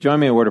Join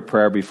me in a word of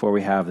prayer before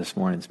we have this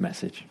morning's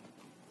message.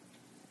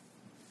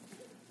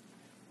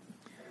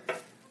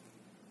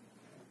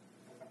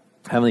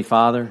 Heavenly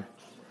Father,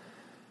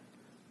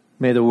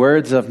 may the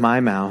words of my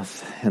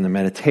mouth and the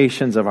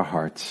meditations of our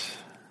hearts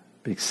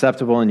be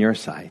acceptable in your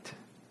sight.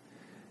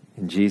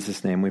 In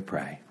Jesus' name we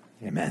pray.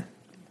 Amen.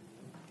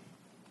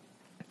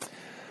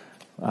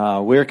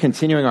 We're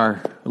continuing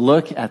our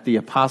look at the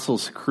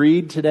Apostles'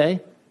 Creed today,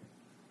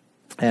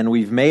 and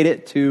we've made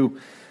it to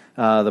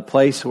the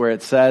place where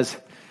it says,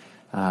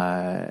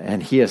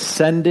 and he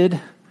ascended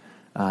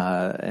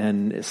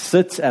and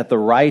sits at the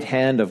right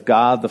hand of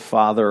God the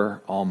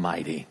Father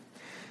Almighty.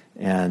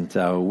 And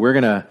we're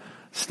going to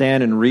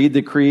stand and read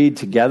the creed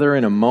together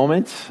in a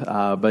moment.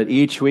 But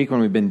each week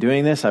when we've been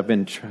doing this, I've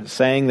been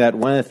saying that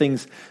one of the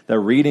things that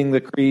reading the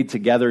creed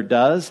together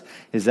does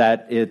is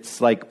that it's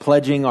like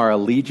pledging our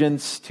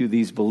allegiance to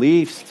these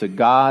beliefs, to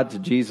God, to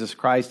Jesus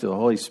Christ, to the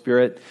Holy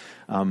Spirit.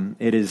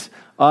 It is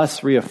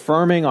us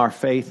reaffirming our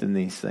faith in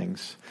these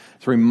things.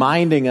 It's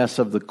reminding us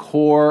of the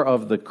core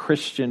of the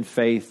Christian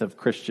faith, of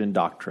Christian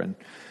doctrine.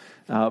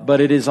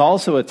 But it is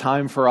also a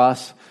time for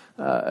us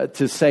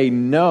to say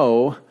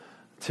no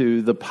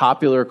to the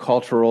popular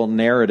cultural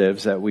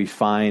narratives that we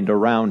find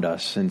around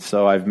us. And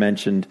so I've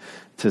mentioned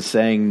to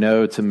saying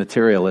no to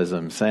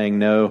materialism, saying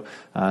no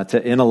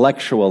to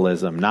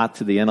intellectualism, not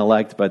to the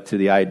intellect, but to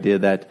the idea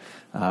that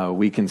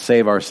we can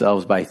save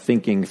ourselves by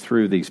thinking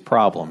through these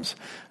problems.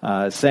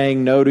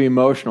 Saying no to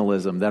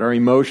emotionalism, that our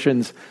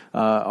emotions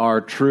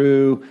are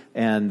true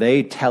and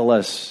they tell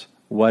us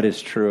what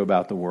is true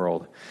about the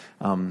world.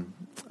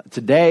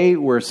 Today,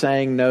 we're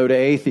saying no to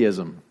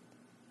atheism.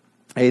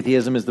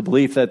 Atheism is the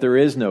belief that there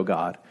is no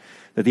God,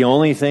 that the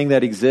only thing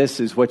that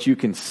exists is what you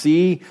can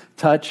see,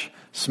 touch,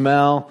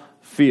 smell,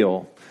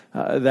 feel.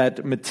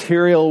 That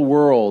material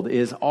world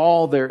is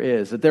all there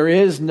is, that there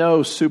is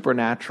no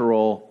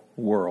supernatural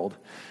world.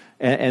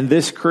 And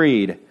this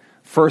creed,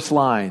 first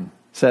line,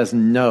 says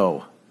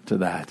no to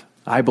that.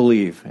 I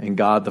believe in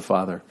God the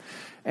Father.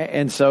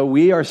 And so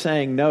we are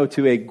saying no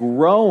to a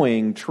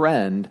growing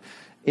trend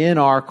in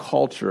our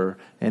culture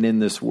and in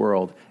this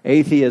world.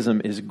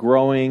 Atheism is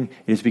growing,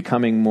 it is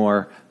becoming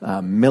more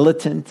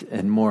militant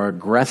and more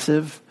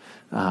aggressive.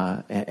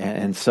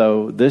 And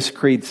so this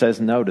creed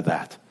says no to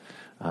that.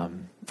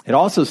 It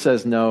also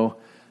says no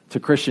to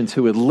Christians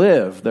who would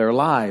live their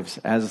lives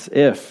as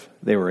if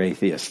they were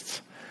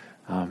atheists.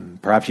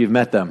 Perhaps you've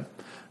met them.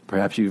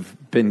 Perhaps you've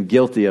been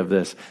guilty of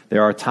this.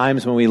 There are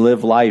times when we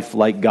live life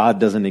like God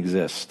doesn't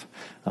exist.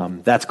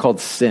 That's called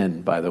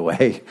sin, by the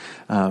way,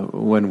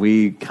 when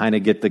we kind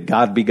of get the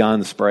God be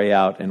gone spray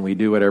out and we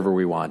do whatever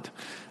we want.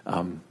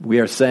 We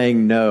are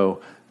saying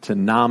no to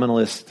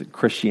nominalist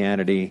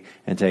Christianity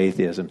and to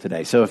atheism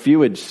today. So if you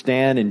would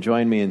stand and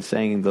join me in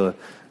saying the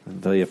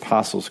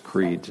Apostles'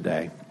 Creed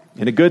today.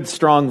 In a good,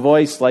 strong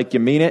voice, like you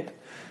mean it,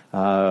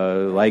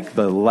 like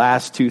the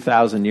last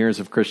 2,000 years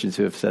of Christians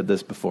who have said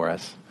this before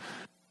us.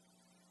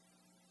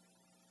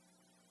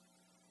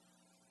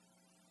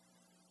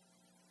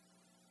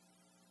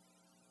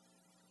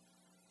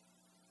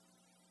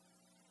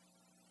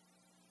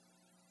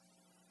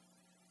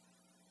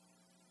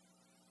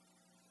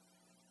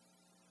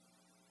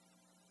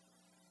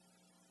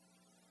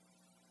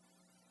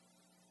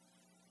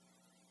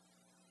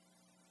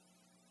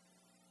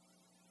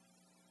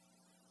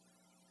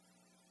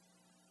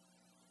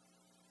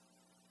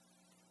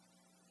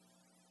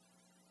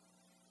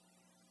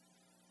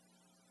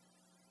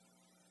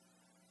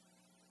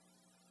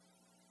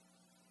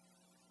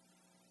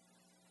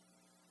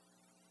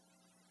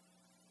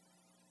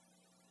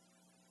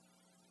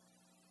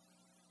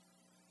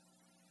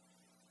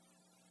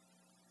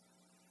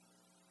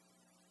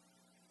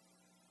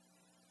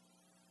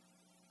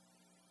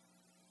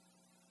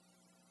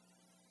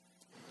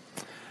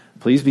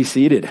 Please be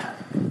seated.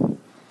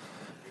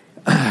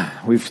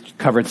 We've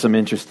covered some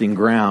interesting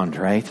ground,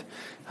 right?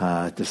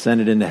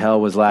 Descended into hell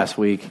was last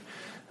week.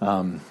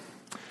 No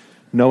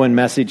one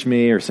messaged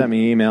me or sent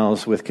me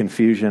emails with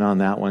confusion on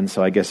that one,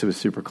 so I guess it was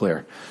super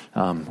clear.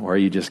 Or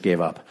you just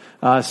gave up.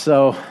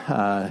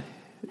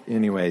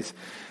 Anyways,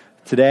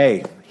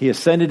 today, he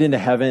ascended into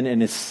heaven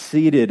and is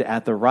seated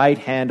at the right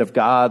hand of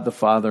God the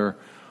Father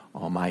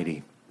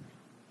Almighty.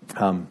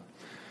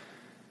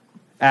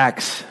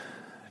 Acts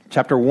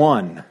chapter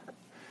 1.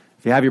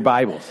 If you have your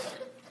Bibles,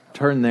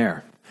 turn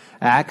there.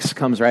 Acts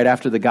comes right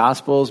after the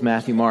Gospels,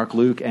 Matthew, Mark,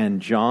 Luke,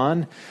 and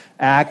John.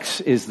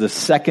 Acts is the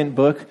second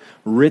book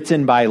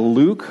written by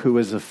Luke, who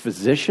is a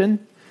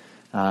physician.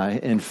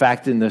 In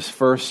fact, in this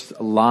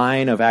first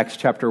line of Acts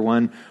chapter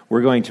 1,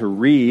 we're going to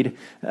read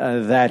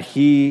that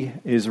he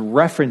is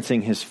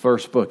referencing his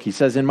first book. He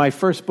says, in my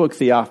first book,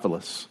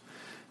 Theophilus,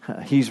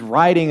 he's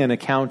writing an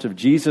account of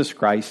Jesus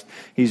Christ.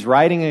 He's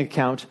writing an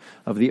account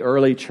of the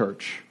early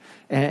church.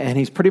 And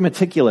he's pretty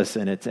meticulous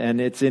in it,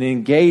 and it's an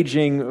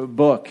engaging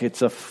book.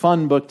 It's a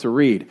fun book to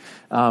read.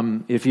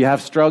 If you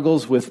have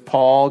struggles with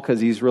Paul,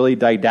 because he's really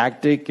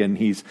didactic, and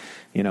he's,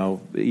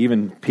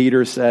 even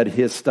Peter said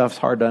his stuff's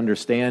hard to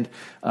understand,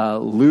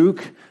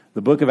 Luke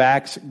The book of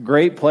Acts,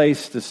 great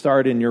place to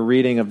start in your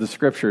reading of the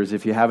scriptures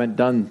if you haven't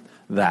done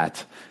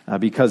that,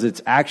 because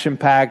it's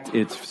action-packed,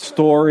 it's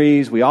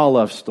stories. We all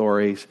love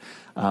stories,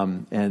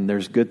 and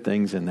there's good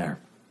things in there.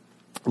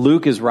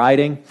 Luke is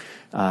writing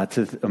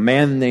to a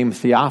man named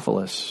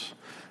Theophilus.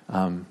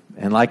 And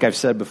like I've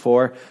said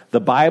before, the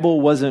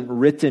Bible wasn't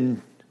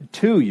written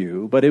to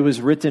you, but it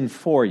was written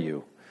for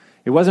you.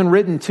 It wasn't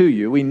written to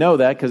you. We know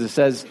that because it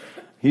says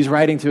he's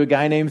writing to a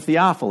guy named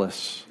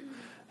Theophilus.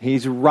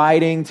 He's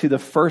writing to the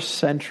first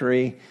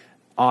century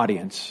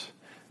audience.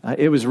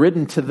 It was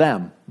written to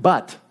them.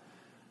 But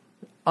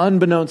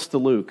unbeknownst to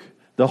Luke,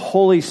 the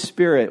Holy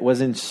Spirit was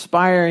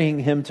inspiring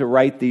him to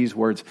write these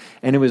words.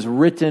 And it was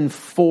written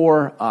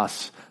for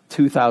us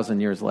 2,000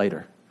 years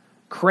later.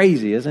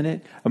 Crazy, isn't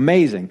it?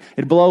 Amazing.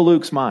 It'd blow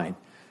Luke's mind.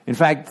 In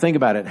fact, think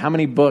about it. How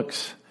many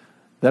books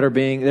that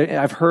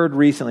are I've heard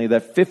recently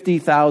that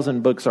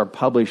 50,000 books are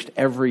published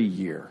every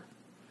year.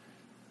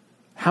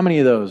 How many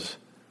of those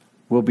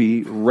will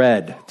be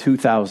read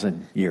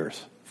 2,000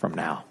 years from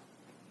now?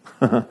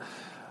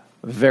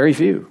 Very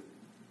few,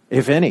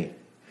 if any.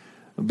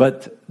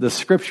 But the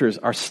scriptures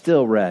are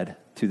still read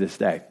to this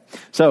day.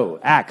 So,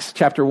 Acts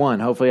chapter 1.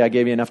 Hopefully I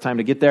gave you enough time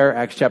to get there.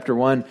 Acts chapter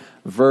 1,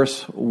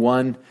 verse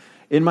 1.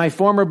 In my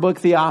former book,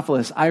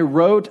 Theophilus, I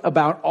wrote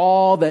about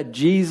all that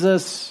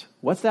Jesus,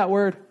 what's that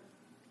word?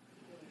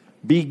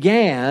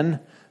 Began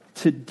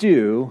to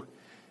do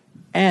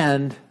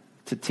and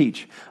to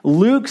teach.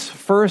 Luke's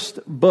first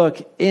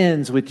book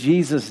ends with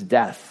Jesus'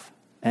 death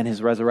and his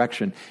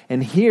resurrection.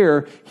 And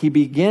here he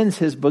begins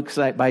his book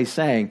by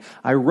saying,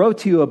 I wrote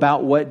to you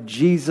about what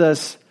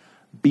Jesus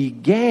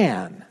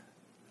began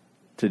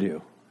to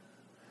do.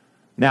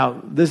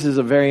 Now, this is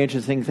a very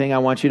interesting thing. I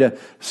want you to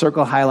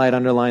circle, highlight,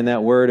 underline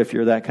that word. If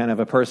you're that kind of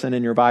a person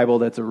in your Bible,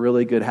 that's a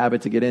really good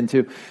habit to get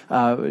into.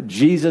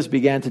 Jesus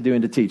began to do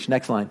and to teach.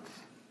 Next line.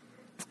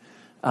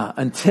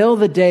 Until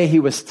the day he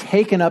was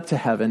taken up to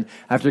heaven,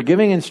 after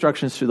giving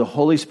instructions through the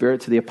Holy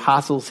Spirit to the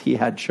apostles he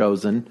had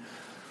chosen.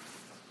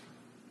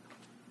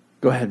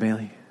 Go ahead,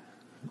 Bailey.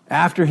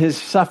 After his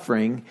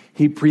suffering,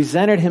 he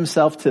presented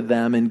himself to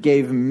them and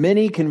gave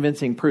many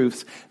convincing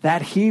proofs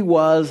that he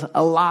was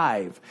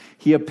alive.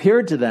 He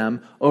appeared to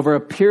them over a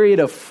period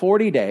of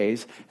 40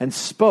 days and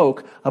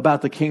spoke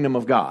about the kingdom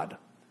of God.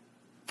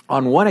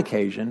 On one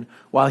occasion,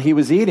 while he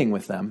was eating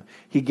with them,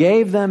 he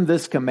gave them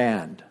this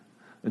command: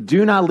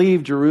 do not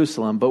leave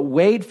Jerusalem, but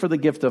wait for the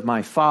gift of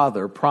my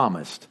Father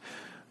promised,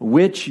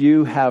 which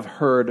you have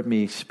heard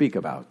me speak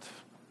about.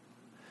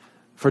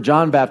 For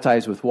John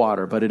baptized with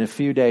water, but in a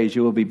few days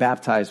you will be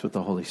baptized with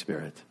the Holy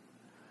Spirit.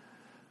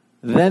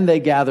 Then they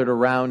gathered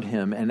around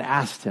him and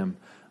asked him,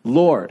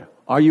 Lord,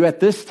 are you at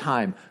this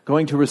time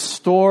going to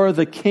restore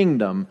the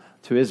kingdom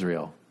to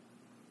Israel?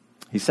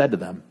 He said to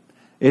them,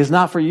 it is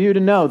not for you to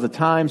know the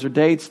times or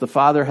dates the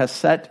Father has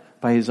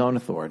set by his own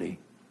authority.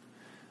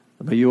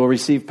 But you will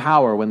receive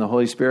power when the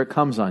Holy Spirit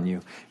comes on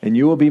you, and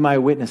you will be my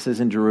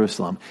witnesses in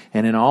Jerusalem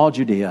and in all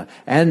Judea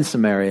and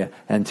Samaria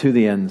and to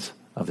the ends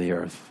of the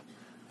earth.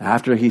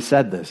 After he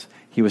said this,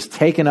 he was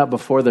taken up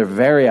before their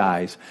very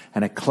eyes,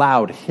 and a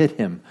cloud hid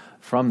him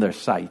from their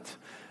sight.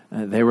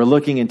 They were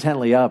looking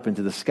intently up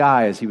into the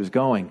sky as he was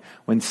going,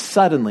 when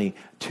suddenly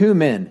 2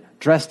 men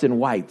dressed in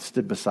white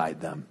stood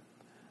beside them.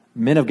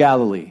 Men of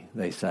Galilee,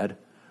 they said,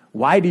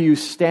 why do you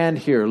stand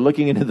here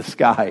looking into the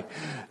sky?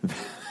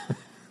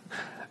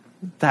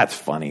 That's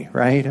funny,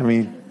 right? I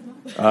mean,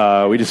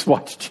 we just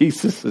watched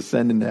Jesus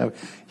ascend into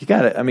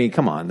heaven.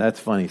 Come on,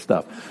 that's funny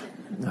stuff.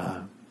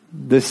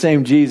 This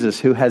same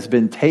Jesus who has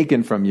been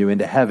taken from you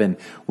into heaven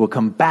will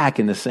come back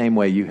in the same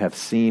way you have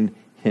seen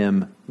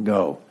him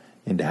go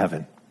into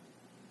heaven.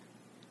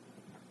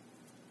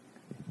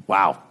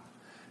 Wow.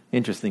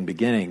 Interesting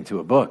beginning to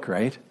a book,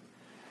 right?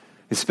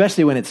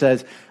 Especially when it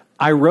says,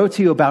 I wrote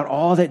to you about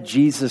all that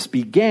Jesus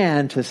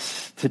began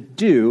to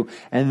do,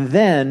 and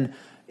then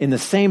in the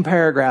same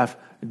paragraph,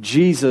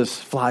 Jesus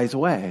flies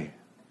away.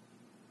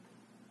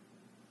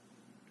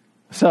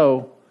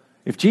 So,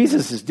 if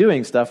Jesus is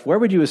doing stuff, where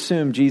would you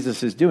assume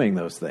Jesus is doing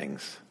those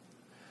things?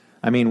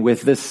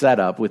 With this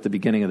setup, with the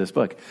beginning of this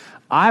book,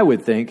 I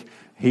would think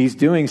he's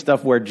doing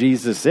stuff where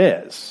Jesus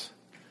is.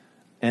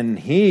 And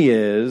he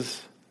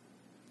is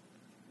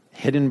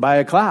hidden by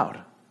a cloud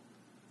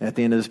at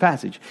the end of this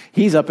passage.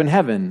 He's up in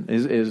heaven,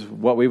 is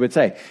what we would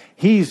say.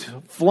 He's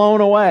flown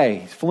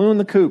away. He's flew in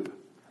the coop.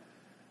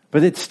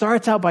 But it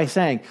starts out by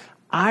saying,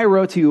 I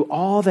wrote to you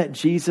all that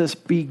Jesus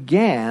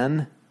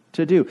began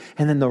to do.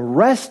 And then the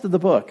rest of the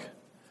book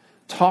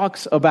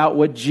talks about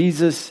what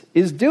Jesus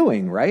is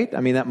doing, right?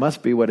 That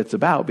must be what it's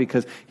about,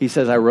 because he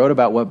says, I wrote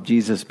about what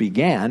Jesus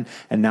began,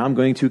 and now I'm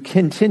going to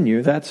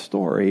continue that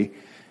story.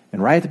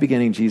 And right at the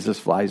beginning, Jesus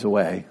flies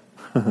away.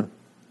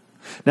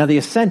 Now, the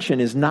Ascension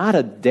is not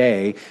a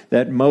day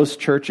that most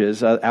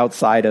churches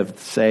outside of,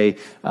 say,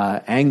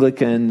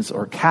 Anglicans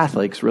or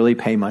Catholics really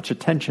pay much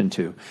attention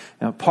to.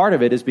 Now, part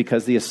of it is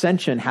because the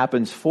Ascension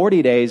happens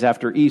 40 days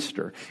after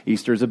Easter.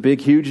 Easter is a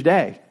big, huge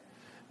day.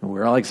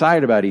 We're all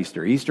excited about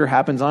Easter. Easter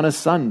happens on a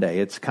Sunday.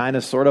 It's kind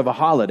of sort of a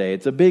holiday.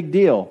 It's a big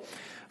deal.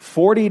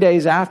 40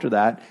 days after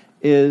that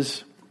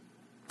is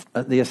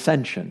the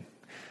Ascension.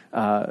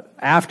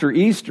 After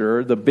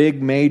Easter, the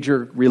big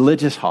major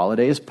religious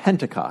holiday is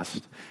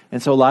Pentecost.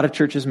 And so a lot of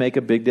churches make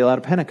a big deal out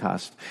of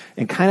Pentecost.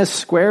 And kind of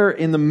square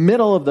in the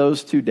middle of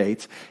those two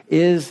dates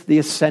is the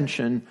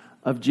Ascension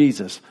of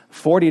Jesus,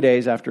 40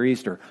 days after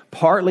Easter.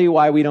 Partly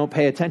why we don't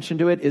pay attention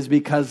to it is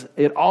because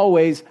it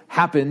always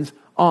happens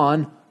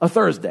on a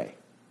Thursday.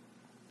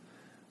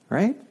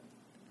 Right?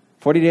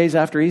 40 days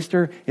after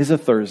Easter is a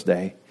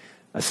Thursday.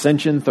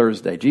 Ascension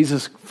Thursday.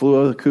 Jesus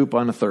flew the coop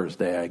on a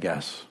Thursday, I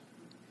guess.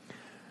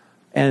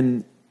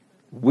 And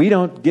we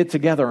don't get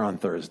together on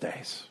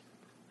Thursdays.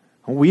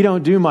 We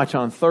don't do much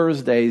on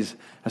Thursdays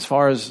as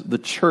far as the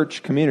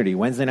church community.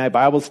 Wednesday night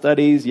Bible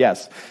studies,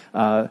 yes.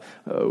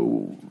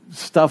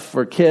 Stuff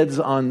for kids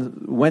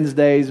on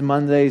Wednesdays,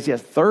 Mondays, yes.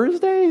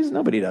 Thursdays,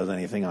 nobody does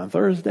anything on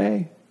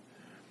Thursday.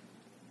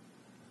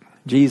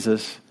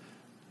 Jesus,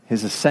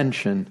 his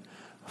ascension,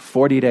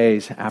 40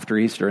 days after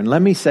Easter. And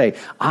let me say,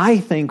 I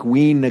think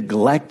we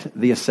neglect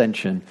the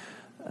ascension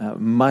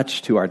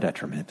much to our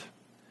detriment.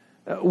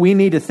 We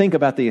need to think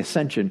about the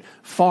ascension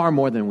far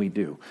more than we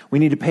do. We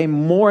need to pay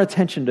more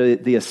attention to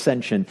the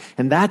ascension.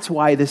 And that's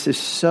why this is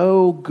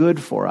so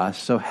good for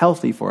us, so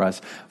healthy for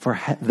us, for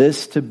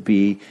this to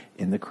be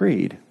in the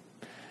creed.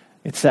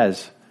 It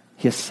says,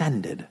 he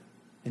ascended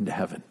into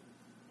heaven.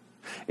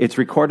 It's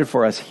recorded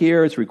for us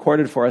here. It's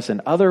recorded for us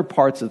in other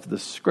parts of the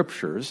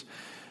scriptures.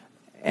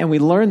 And we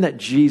learn that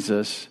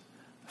Jesus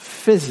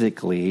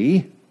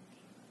physically,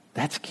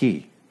 that's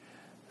key,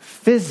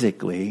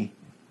 physically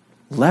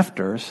left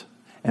earth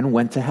and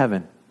went to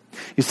heaven.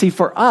 You see,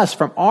 for us,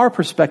 from our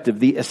perspective,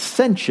 the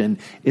ascension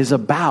is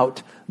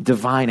about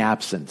divine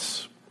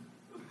absence.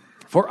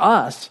 For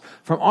us,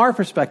 from our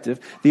perspective,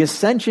 the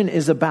ascension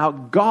is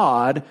about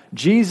God,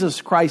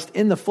 Jesus Christ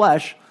in the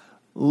flesh,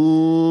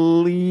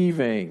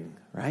 leaving,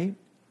 right?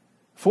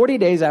 40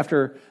 days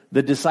after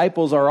the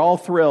disciples are all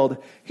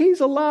thrilled, he's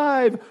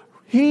alive.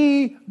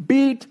 He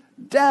beat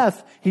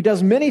death. He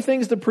does many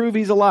things to prove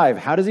he's alive.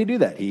 How does he do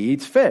that? He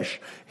eats fish.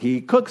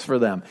 He cooks for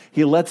them.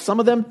 He lets some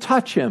of them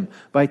touch him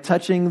by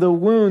touching the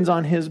wounds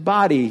on his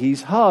body.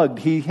 He's hugged.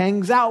 He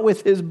hangs out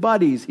with his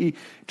buddies. He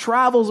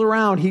travels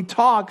around. He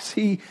talks.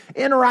 He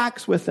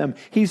interacts with them.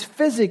 He's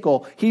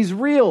physical. He's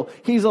real.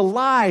 He's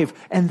alive.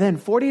 And then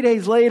 40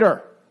 days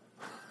later,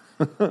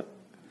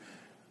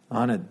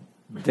 on a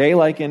day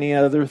like any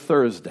other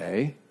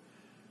Thursday,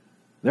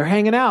 they're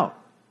hanging out.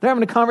 They're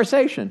having a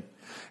conversation.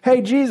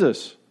 Hey,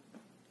 Jesus,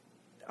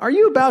 are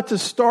you about to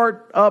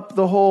start up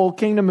the whole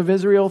kingdom of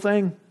Israel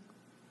thing?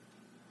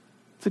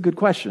 It's a good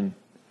question.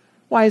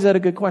 Why is that a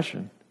good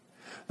question?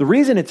 The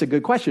reason it's a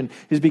good question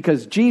is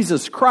because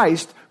Jesus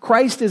Christ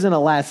isn't a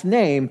last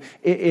name,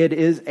 it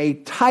is a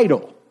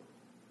title.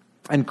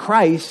 And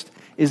Christ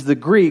is the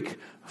Greek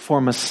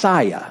for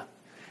Messiah.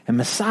 And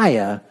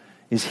Messiah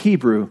is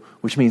Hebrew,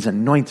 which means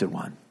anointed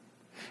one.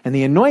 And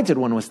the anointed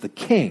one was the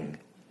king.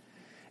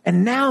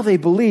 And now they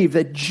believe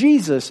that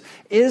Jesus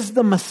is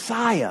the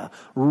Messiah,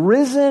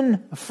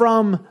 risen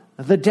from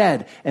the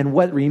dead. And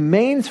what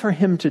remains for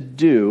him to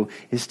do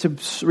is to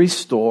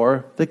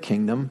restore the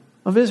kingdom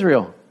of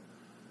Israel.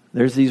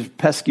 There's these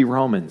pesky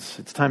Romans.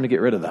 It's time to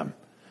get rid of them.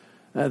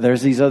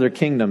 There's these other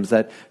kingdoms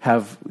that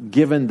have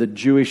given the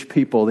Jewish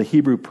people, the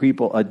Hebrew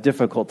people, a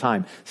difficult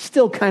time.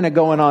 Still kind of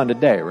going on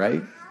today,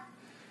 right?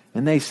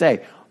 And they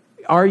say,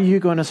 are you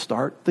going to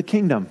start the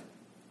kingdom?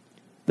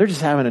 They're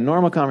just having a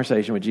normal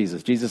conversation with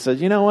Jesus. Jesus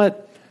says, you know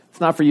what? It's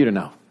not for you to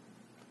know.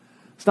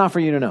 It's not for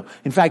you to know.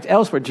 In fact,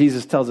 elsewhere,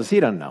 Jesus tells us he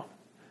doesn't know.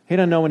 He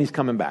doesn't know when he's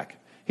coming back.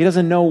 He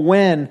doesn't know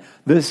when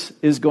this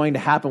is going to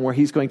happen, where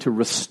he's going to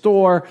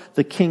restore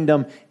the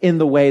kingdom in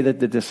the way that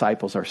the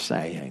disciples are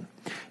saying.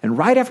 And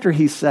right after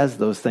he says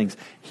those things,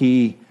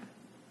 he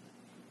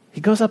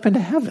goes up into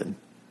heaven.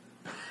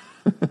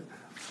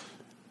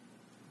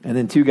 And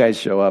then two guys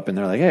show up and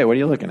they're like, hey, what are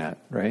you looking at?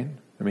 Right?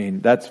 I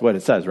mean, that's what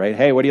it says, right?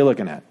 Hey, what are you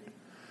looking at?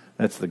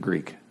 That's the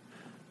Greek.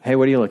 Hey,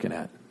 what are you looking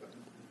at?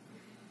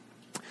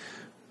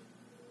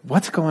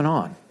 What's going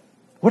on?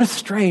 What a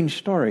strange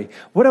story.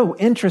 What an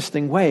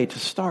interesting way to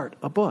start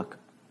a book.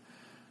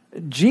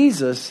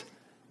 Jesus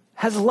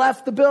has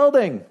left the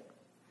building.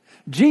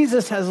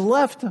 Jesus has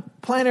left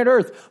planet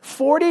Earth.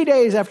 40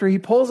 days after he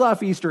pulls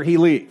off Easter, he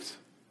leaves.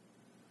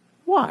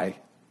 Why?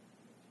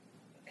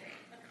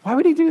 Why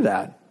would he do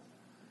that?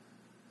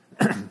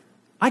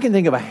 I can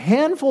think of a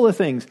handful of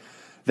things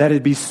that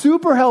would be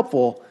super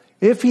helpful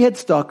if he had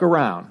stuck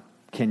around.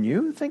 Can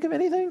you think of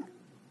anything?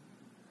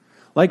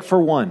 Like, for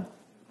one,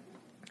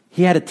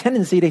 he had a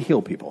tendency to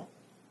heal people.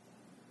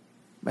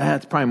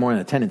 That's probably more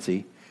than a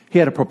tendency. He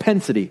had a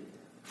propensity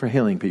for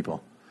healing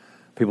people.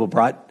 People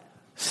brought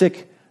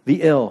sick,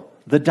 the ill,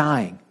 the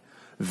dying,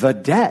 the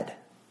dead.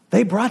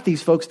 They brought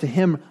these folks to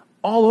him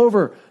all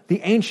over the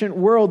ancient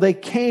world. They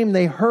came,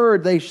 they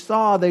heard, they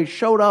saw, they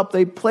showed up,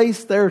 they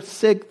placed their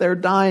sick, their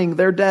dying,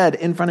 their dead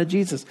in front of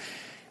Jesus.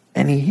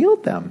 And he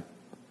healed them.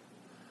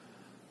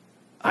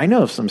 I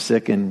know of some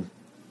sick and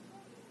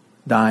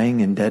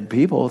dying and dead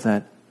people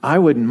that I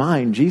wouldn't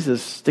mind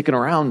Jesus sticking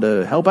around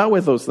to help out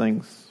with those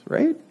things,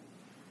 right?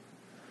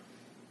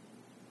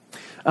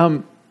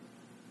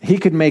 He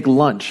could make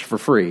lunch for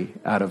free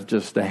out of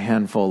just a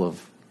handful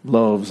of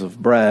loaves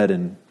of bread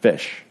and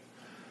fish.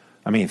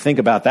 I mean, think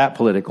about that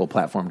political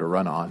platform to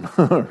run on,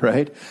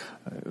 right?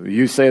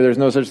 You say there's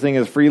no such thing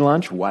as free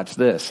lunch? Watch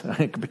this,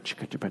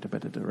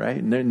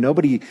 right?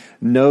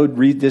 No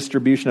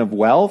redistribution of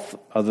wealth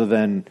other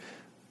than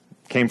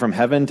came from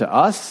heaven to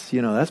us.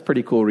 That's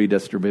pretty cool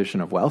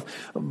redistribution of wealth.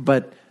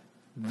 But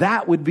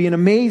that would be an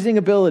amazing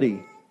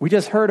ability. We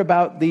just heard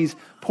about these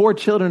poor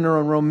children in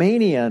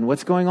Romania and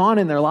what's going on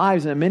in their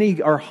lives. And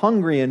many are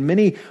hungry and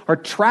many are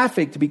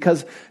trafficked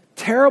because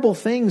terrible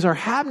things are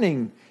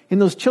happening in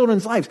those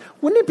children's lives.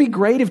 Wouldn't it be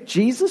great if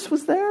Jesus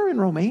was there in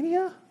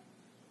Romania?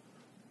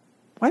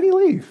 Why did he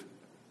leave?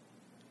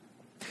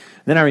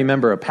 Then I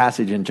remember a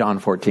passage in John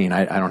 14.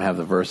 I don't have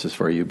the verses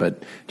for you,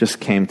 but just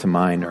came to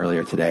mind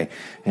earlier today.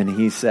 And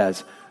he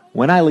says,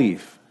 when I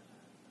leave,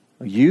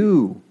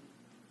 you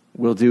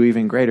will do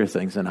even greater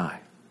things than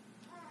I.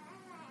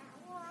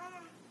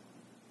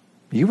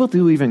 You will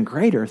do even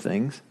greater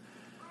things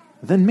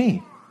than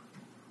me.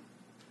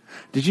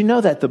 Did you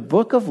know that the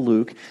book of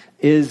Luke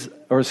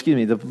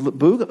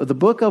the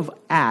book of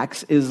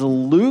Acts is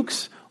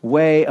Luke's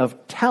way of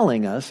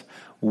telling us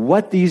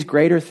what these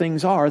greater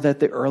things are that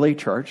the early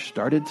church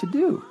started to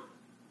do.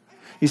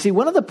 You see,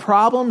 one of the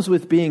problems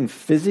with being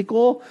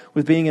physical,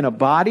 with being in a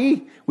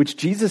body, which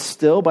Jesus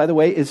still, by the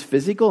way, is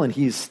physical and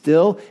he's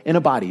still in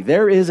a body.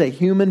 There is a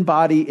human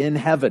body in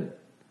heaven,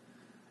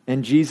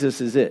 and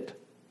Jesus is it.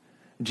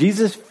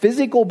 Jesus'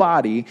 physical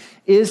body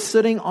is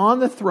sitting on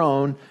the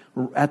throne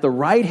at the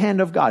right hand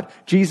of God.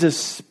 Jesus'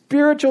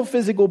 spiritual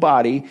physical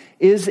body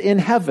is in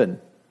heaven.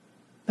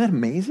 Isn't that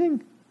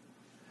amazing?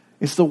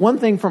 It's the one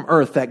thing from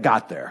earth that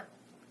got there.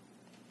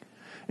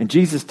 And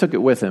Jesus took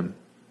it with him.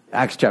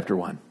 Acts chapter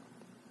 1.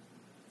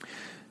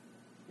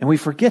 And we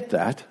forget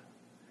that.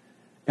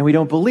 And we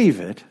don't believe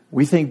it.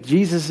 We think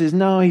Jesus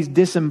he's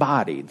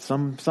disembodied.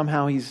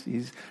 Somehow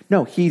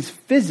he's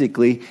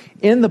physically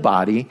in the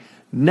body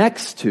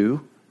next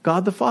to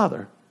God the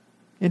Father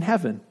in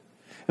heaven.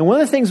 And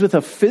one of the things with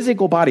a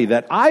physical body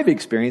that I've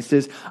experienced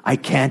is I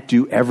can't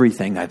do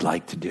everything I'd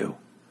like to do.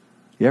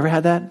 You ever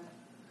had that?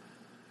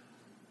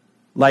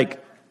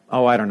 Like,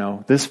 I don't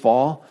know, this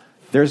fall,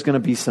 there's going to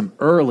be some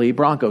early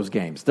Broncos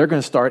games. They're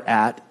going to start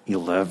at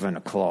 11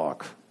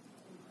 o'clock.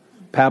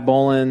 Pat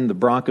Bowlen, the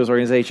Broncos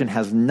organization,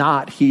 has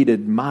not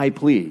heeded my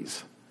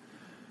pleas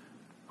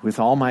with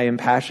all my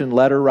impassioned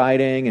letter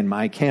writing and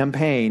my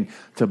campaign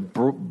to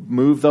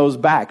move those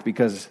back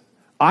because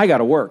I got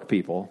to work,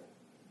 people.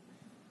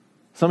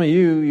 Some of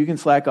you can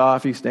slack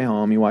off, you stay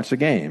home, you watch the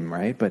game,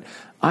 right? But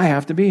I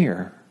have to be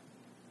here.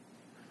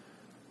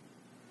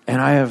 And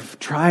I have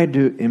tried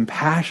to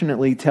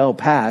impassionately tell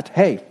Pat,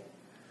 hey,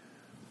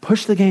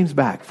 push the games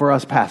back for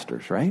us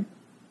pastors, right?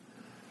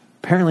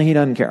 Apparently he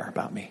doesn't care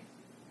about me.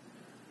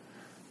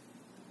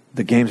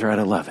 The games are at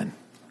 11.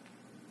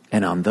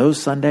 And on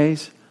those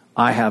Sundays,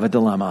 I have a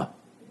dilemma.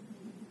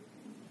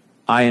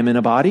 I am in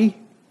a body,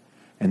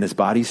 and this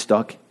body's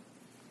stuck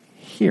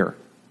here.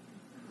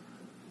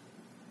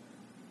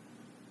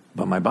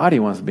 But my body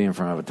wants to be in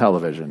front of a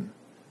television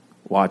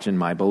watching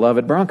my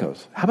beloved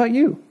Broncos. How about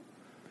you?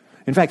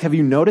 In fact, have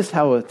you noticed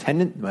how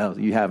attendance, well,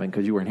 you haven't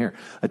because you weren't here.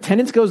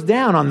 Attendance goes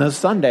down on those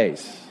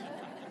Sundays.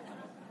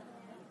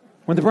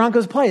 When the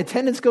Broncos play,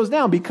 attendance goes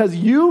down because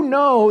you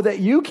know that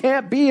you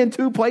can't be in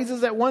two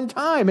places at one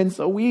time. And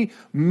so we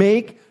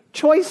make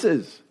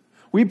choices.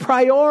 We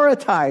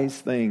prioritize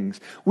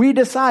things. We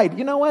decide,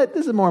 you know what,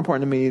 this is more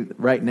important to me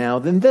right now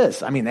than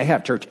this. I mean, they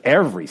have church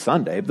every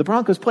Sunday. The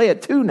Broncos play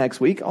at 2 next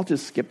week. I'll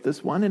just skip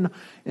this one.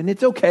 And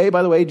it's okay.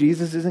 By the way,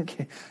 Jesus isn't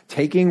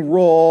taking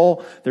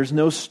roll. There's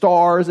no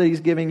stars that he's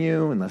giving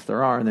you, unless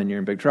there are, and then you're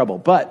in big trouble.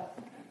 But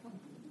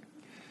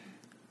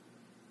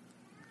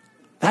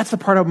that's the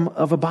part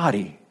of a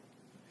body.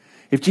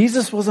 If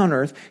Jesus was on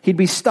earth, he'd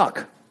be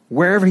stuck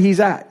wherever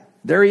he's at.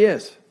 There he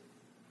is.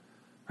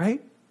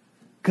 Right?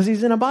 Because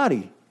he's in a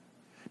body.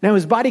 Now,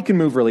 his body can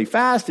move really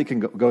fast. It can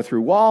go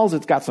through walls.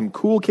 It's got some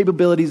cool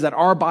capabilities that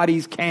our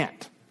bodies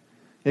can't.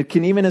 It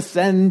can even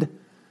ascend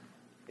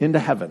into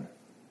heaven.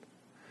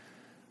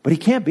 But he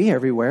can't be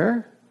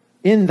everywhere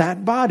in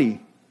that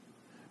body.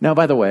 Now,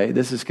 by the way,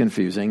 this is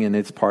confusing, and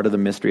it's part of the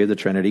mystery of the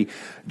Trinity.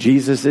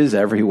 Jesus is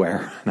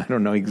everywhere. I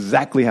don't know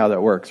exactly how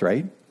that works,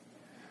 right?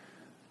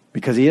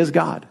 Because he is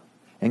God,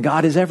 and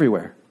God is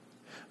everywhere.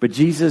 But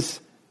Jesus'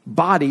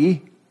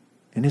 body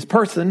and his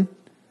person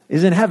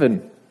is in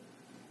heaven.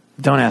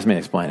 Don't ask me to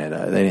explain it.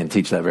 They didn't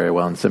teach that very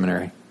well in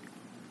seminary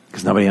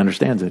because nobody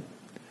understands it.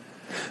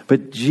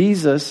 But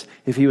Jesus,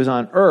 if he was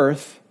on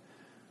earth,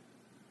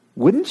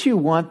 wouldn't you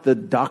want the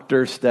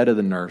doctor instead of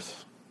the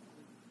nurse?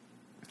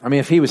 I mean,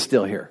 if he was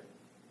still here.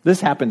 This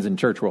happens in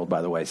church world,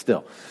 by the way,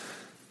 still.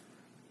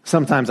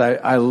 Sometimes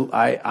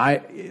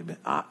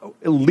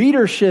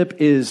leadership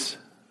is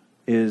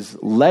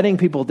letting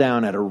people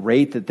down at a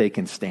rate that they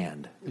can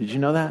stand. Did you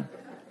know that?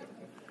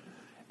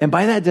 And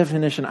by that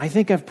definition, I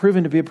think I've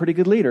proven to be a pretty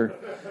good leader.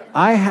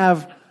 I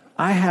have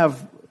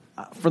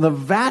for the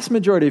vast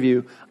majority of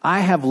you, I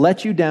have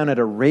let you down at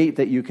a rate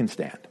that you can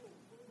stand.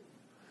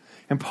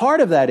 And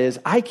part of that is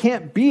I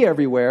can't be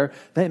everywhere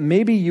that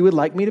maybe you would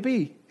like me to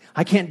be.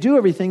 I can't do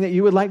everything that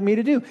you would like me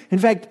to do. In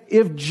fact,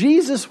 if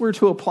Jesus were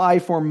to apply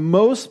for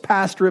most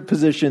pastorate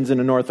positions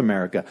in North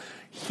America,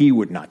 he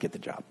would not get the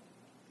job.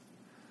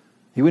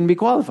 He wouldn't be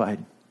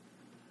qualified.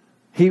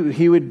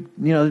 He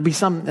would, be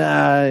some,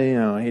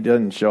 he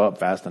doesn't show up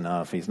fast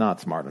enough. He's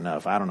not smart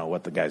enough. I don't know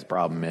what the guy's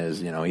problem is.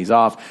 He's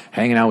off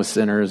hanging out with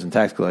sinners and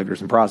tax collectors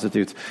and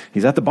prostitutes.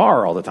 He's at the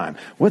bar all the time.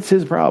 What's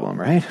his problem,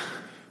 right?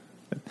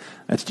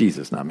 That's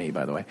Jesus, not me,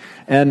 by the way.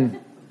 And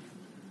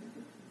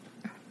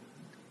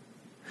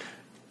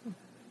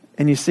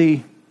you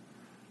see,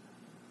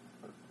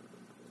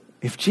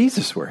 if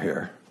Jesus were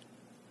here,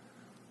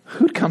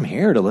 who'd come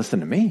here to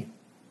listen to me?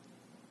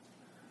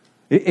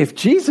 If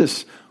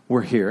Jesus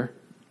were here,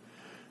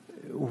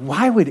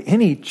 why would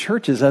any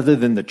churches other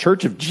than the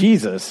Church of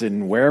Jesus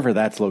in wherever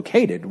that's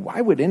located, why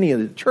would any of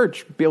the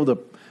church be able to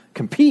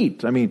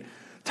compete? I mean,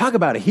 talk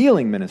about a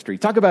healing ministry.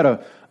 Talk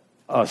about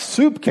a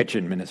soup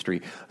kitchen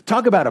ministry.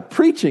 Talk about a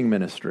preaching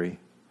ministry.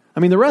 I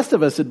mean, the rest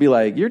of us would be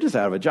like, you're just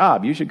out of a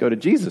job. You should go to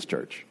Jesus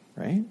Church,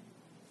 right?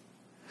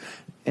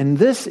 And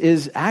this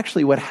is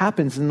actually what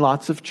happens in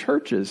lots of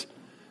churches.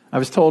 I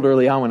was told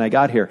early on when I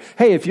got here,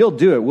 hey, if you'll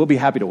do it, we'll be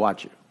happy to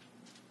watch you.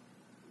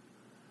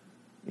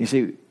 You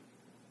see,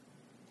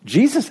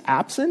 Jesus'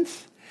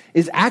 absence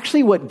is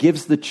actually what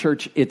gives the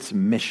church its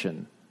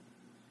mission.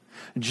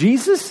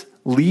 Jesus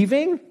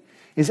leaving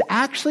is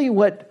actually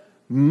what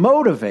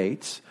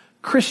motivates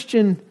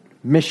Christian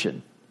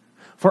mission.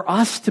 For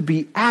us to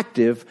be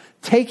active,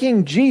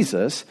 taking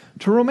Jesus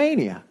to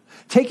Romania,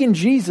 taking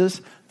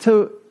Jesus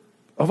to,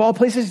 of all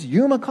places,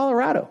 Yuma,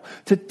 Colorado,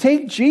 to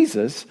take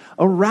Jesus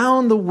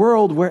around the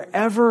world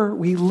wherever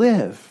we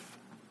live.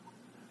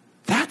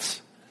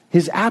 That's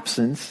his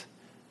absence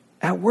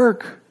at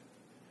work.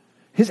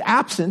 His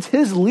absence,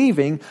 his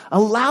leaving,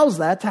 allows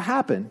that to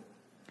happen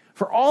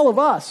for all of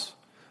us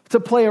to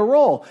play a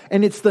role.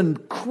 And it's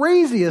the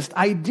craziest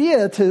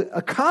idea to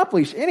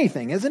accomplish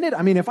anything, isn't it?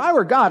 I mean, if I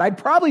were God, I'd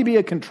probably be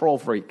a control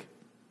freak.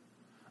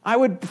 I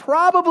would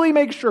probably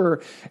make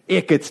sure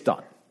it gets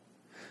done.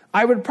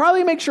 I would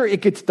probably make sure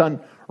it gets done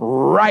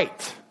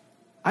right.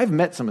 I've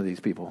met some of these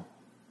people.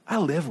 I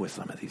live with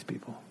some of these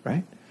people,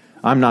 right?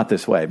 I'm not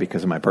this way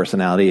because of my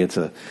personality. It's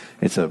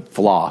a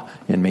flaw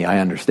in me. I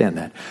understand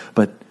that.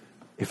 But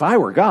if I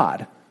were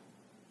God,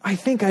 I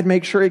think I'd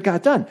make sure it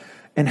got done.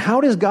 And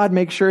how does God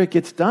make sure it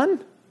gets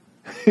done?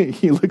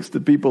 He looks to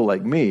people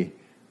like me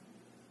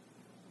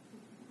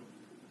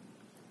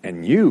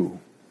and you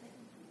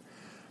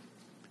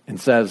and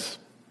says,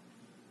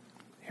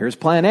 here's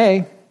plan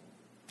A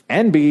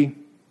and B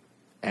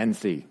and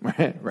C,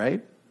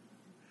 right?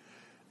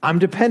 I'm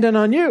dependent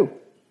on you.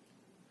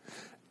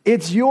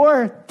 It's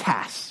your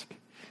task.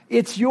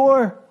 It's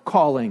your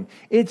calling.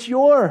 It's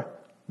your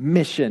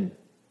mission.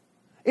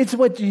 It's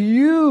what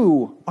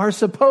you are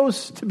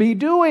supposed to be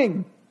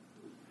doing.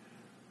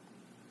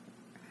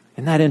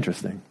 Isn't that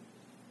interesting?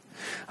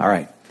 All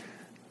right.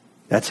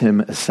 That's him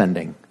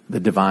ascending, the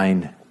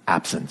divine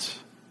absence.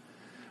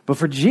 But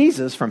for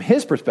Jesus, from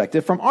his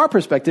perspective, from our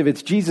perspective,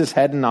 it's Jesus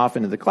heading off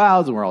into the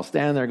clouds and we're all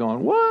standing there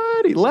going,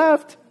 what? He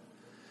left?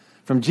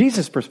 From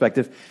Jesus'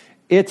 perspective,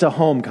 it's a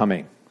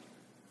homecoming.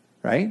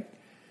 Right?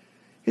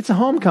 It's a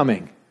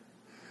homecoming.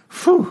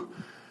 Phew,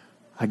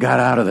 I got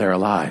out of there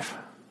alive.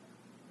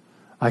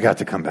 I got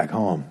to come back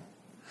home.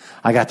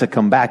 I got to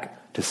come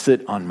back to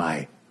sit on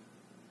my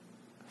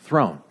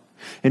throne.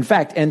 In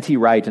fact, N.T.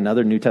 Wright and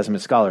other New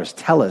Testament scholars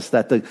tell us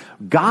that the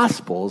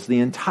Gospels, the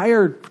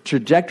entire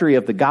trajectory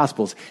of the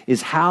Gospels,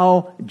 is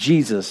how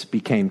Jesus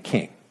became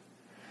king.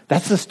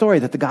 That's the story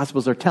that the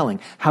Gospels are telling,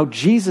 how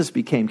Jesus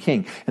became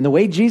king. And the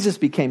way Jesus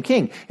became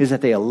king is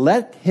that he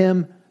let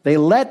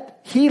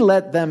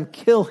them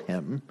kill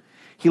him.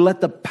 He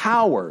let the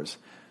powers,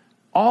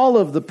 all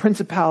of the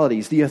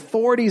principalities, the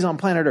authorities on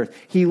planet Earth,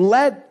 he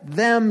let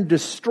them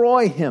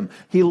destroy him.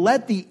 He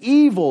let the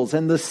evils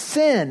and the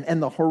sin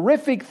and the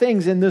horrific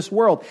things in this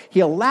world,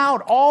 he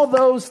allowed all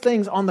those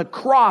things on the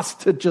cross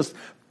to just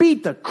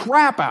beat the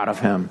crap out of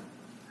him.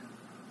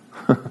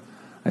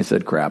 I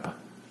said crap.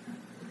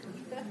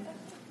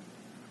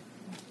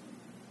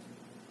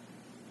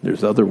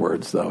 There's other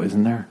words though,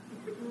 isn't there?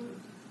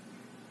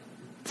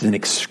 It's an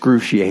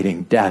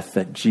excruciating death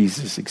that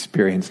Jesus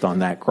experienced on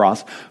that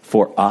cross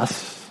for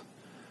us.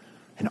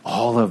 And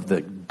all of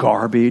the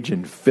garbage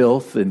and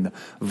filth and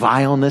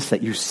vileness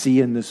that you see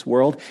in this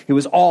world, it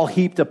was all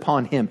heaped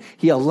upon him.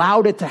 He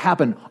allowed it to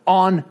happen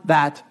on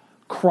that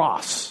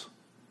cross.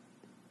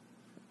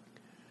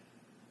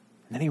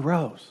 And then he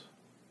rose.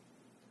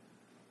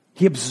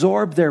 He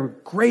absorbed their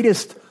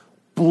greatest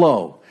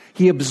blow.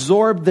 He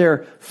absorbed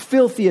their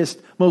filthiest,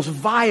 most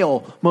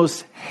vile,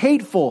 most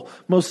hateful,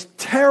 most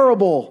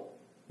terrible,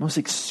 most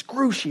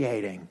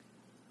excruciating.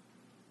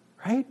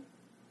 Right?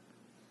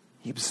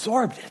 He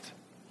absorbed it.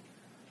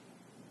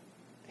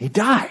 He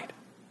died.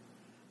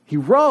 He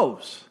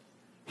rose.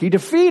 He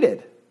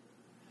defeated.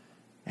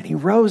 And he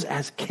rose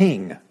as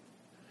king.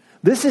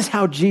 This is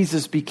how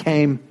Jesus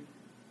became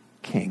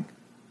king.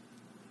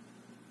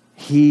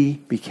 He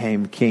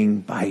became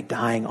king by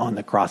dying on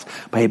the cross,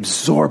 by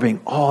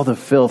absorbing all the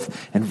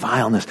filth and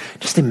vileness.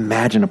 Just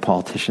imagine a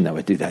politician that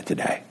would do that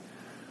today.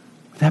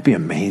 Would that be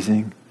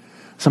amazing?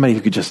 Somebody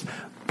who could just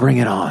bring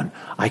it on.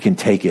 I can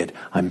take it.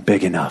 I'm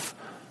big enough.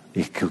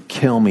 It could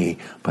kill me,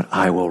 but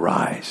I will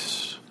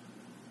rise.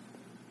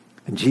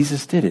 And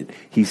Jesus did it.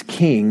 He's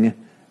King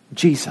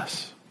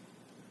Jesus.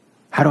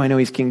 How do I know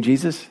he's King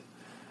Jesus?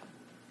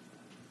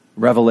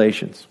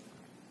 Revelations.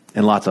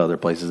 And lots of other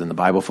places in the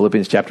Bible.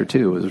 Philippians chapter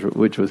 2,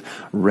 which was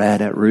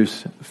read at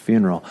Ruth's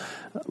funeral.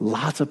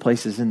 Lots of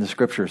places in the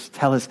scriptures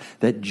tell us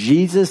that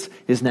Jesus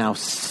is now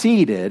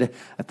seated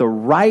at the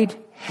right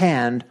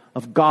hand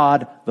of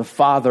God the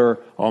Father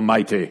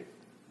Almighty.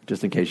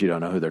 Just in case you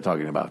don't know who they're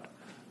talking about.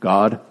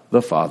 God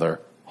the Father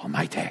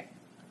Almighty.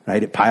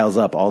 Right? It piles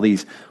up all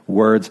these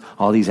words,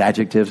 all these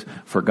adjectives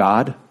for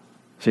God.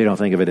 So you don't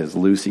think of it as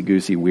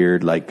loosey-goosey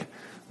weird like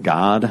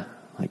God,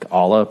 like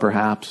Allah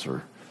perhaps,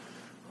 or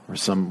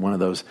one of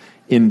those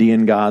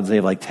Indian gods. They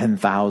have like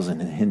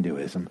 10,000 in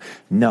Hinduism.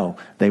 No,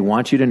 they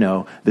want you to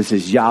know this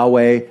is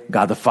Yahweh,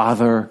 God the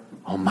Father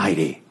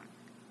Almighty.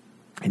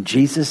 And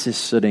Jesus is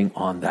sitting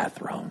on that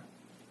throne.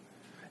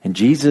 And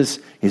Jesus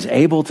is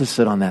able to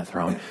sit on that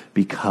throne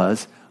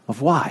because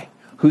of why?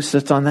 Who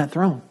sits on that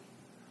throne?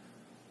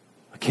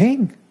 A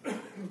king.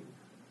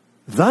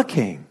 The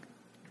king.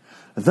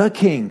 The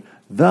king.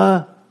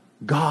 The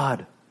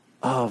God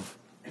of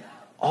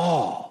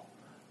all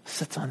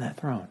sits on that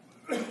throne.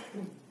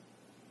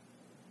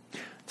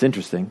 It's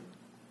interesting.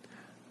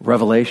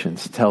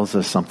 Revelations tells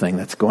us something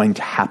that's going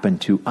to happen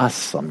to us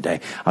someday.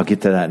 I'll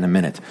get to that in a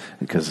minute,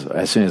 because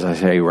as soon as I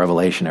say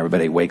Revelation,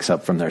 everybody wakes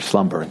up from their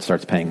slumber and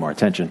starts paying more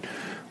attention,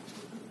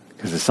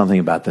 because there's something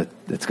about that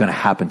that's going to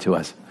happen to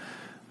us.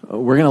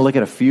 We're going to look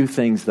at a few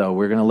things, though.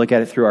 We're going to look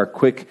at it through our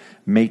quick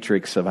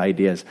matrix of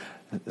ideas.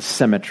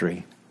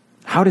 Symmetry.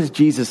 How does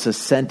Jesus'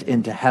 ascent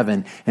into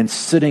heaven and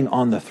sitting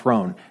on the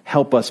throne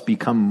help us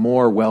become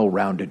more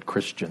well-rounded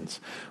Christians?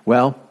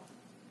 Well,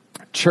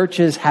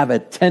 churches have a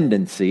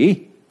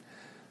tendency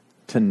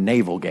to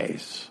navel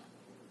gaze.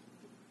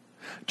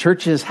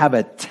 Churches have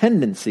a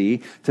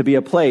tendency to be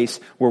a place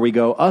where we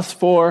go, us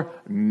four,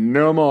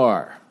 no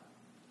more.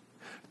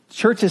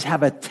 Churches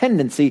have a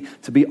tendency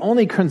to be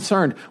only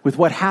concerned with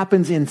what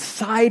happens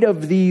inside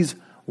of these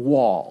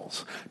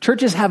walls.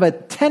 Churches have a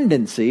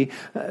tendency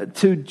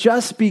to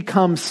just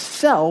become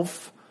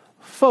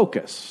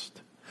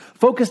self-focused.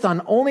 Focused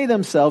on only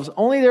themselves,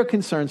 only their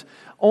concerns,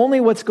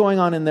 only what's going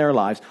on in their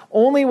lives,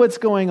 only what's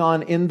going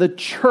on in the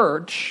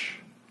church.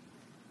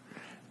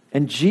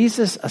 And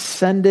Jesus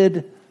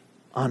ascended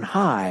on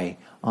high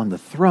on the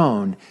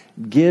throne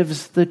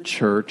gives the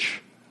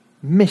church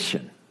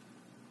mission.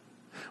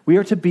 We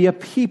are to be a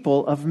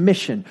people of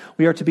mission.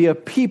 We are to be a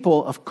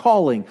people of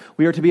calling.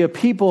 We are to be a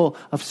people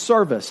of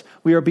service.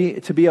 We are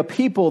to be a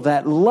people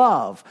that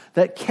love,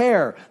 that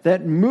care,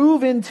 that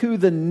move into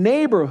the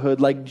neighborhood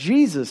like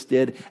Jesus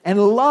did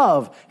and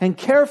love and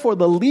care for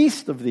the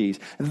least of these.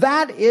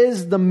 That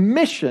is the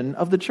mission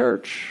of the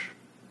church.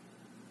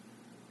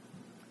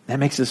 That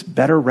makes us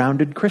better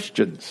rounded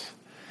Christians.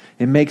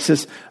 It makes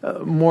us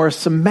more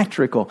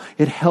symmetrical.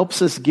 It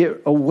helps us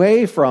get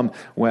away from,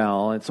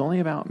 well, it's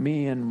only about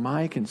me and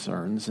my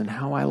concerns and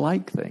how I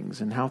like things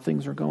and how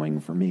things are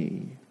going for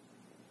me.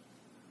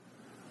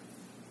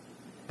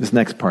 This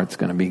next part's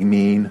going to be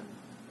mean.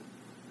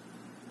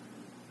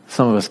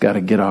 Some of us got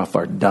to get off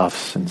our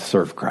duffs and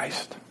serve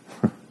Christ.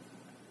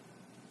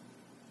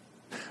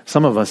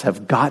 Some of us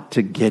have got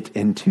to get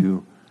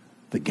into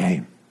the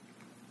game.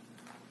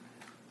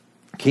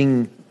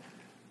 King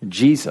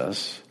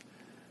Jesus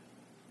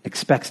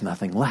expects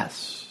nothing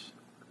less.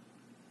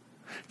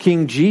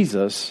 King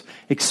Jesus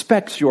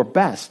expects your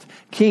best.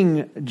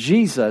 King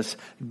Jesus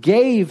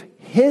gave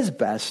his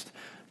best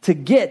to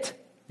get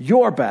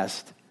your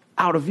best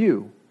out of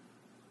you.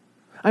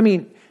 I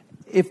mean,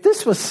 if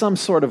this was some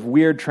sort of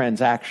weird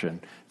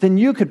transaction, then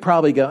you could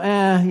probably go,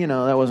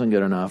 that wasn't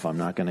good enough. I'm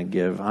not going to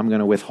give. I'm going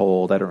to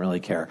withhold. I don't really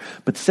care.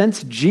 But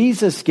since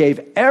Jesus gave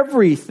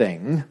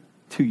everything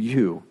to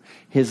you,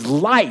 his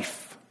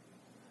life,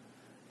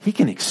 he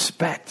can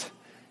expect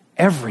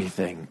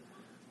everything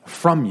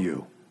from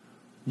you,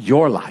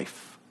 your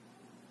life.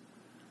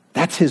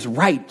 That's his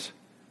right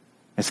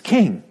as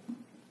king.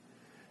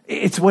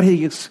 It's what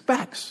he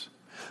expects.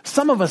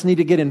 Some of us need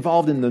to get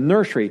involved in the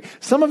nursery.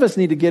 Some of us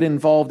need to get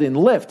involved in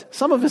Lyft.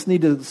 Some of us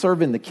need to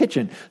serve in the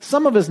kitchen.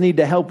 Some of us need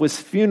to help with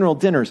funeral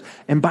dinners.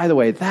 And by the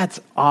way, that's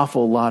an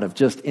awful lot of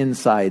just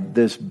inside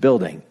this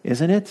building,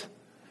 isn't it?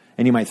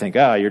 And you might think,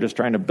 you're just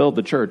trying to build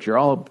the church. You're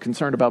all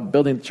concerned about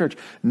building the church.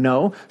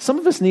 No, some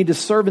of us need to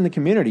serve in the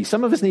community.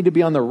 Some of us need to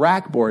be on the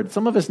RAC board.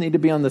 Some of us need to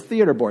be on the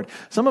theater board.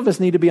 Some of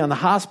us need to be on the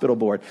hospital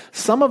board.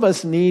 Some of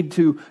us need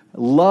to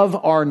love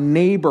our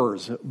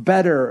neighbors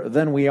better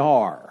than we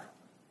are.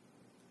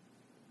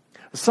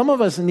 Some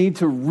of us need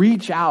to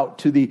reach out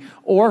to the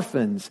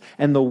orphans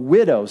and the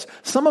widows.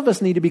 Some of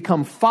us need to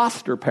become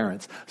foster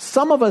parents.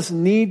 Some of us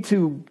need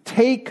to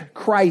take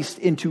Christ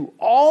into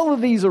all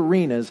of these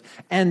arenas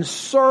and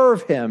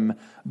serve him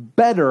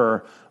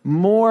better,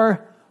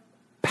 more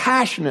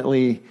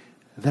passionately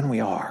than we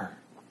are.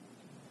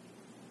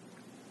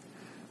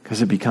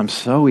 Because it becomes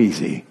so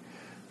easy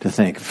to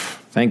think,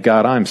 thank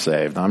God I'm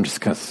saved. I'm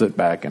just going to sit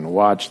back and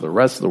watch the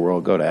rest of the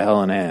world go to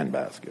hell in a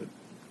handbasket.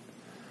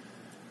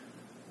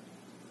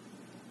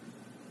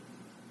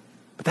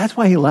 But that's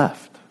why he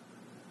left.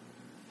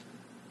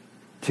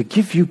 To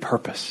give you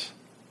purpose.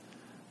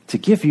 To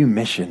give you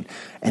mission.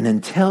 And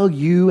until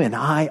you and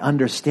I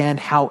understand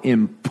how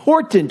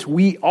important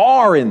we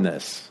are in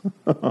this.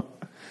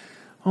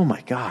 Oh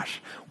my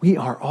gosh, we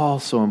are all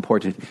so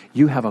important.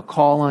 You have a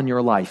call on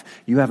your life.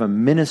 You have a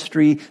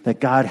ministry that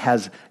God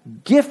has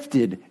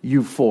gifted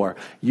you for.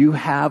 You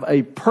have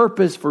a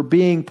purpose for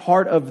being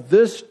part of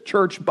this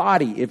church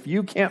body. If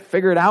you can't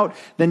figure it out,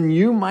 then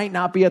you might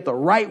not be at the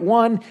right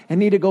one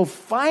and need to go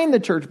find the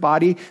church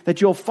body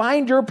that you'll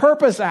find your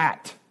purpose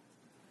at.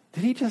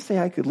 Did he just say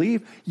I could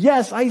leave?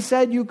 Yes, I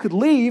said you could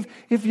leave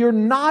if you're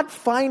not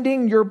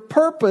finding your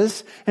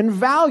purpose and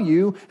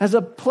value as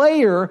a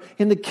player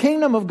in the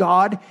kingdom of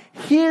God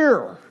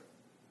here.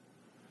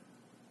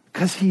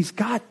 Because he's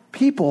got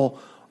people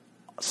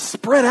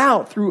spread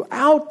out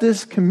throughout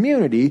this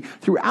community,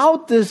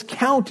 throughout this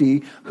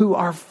county, who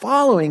are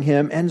following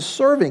him and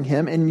serving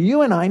him, and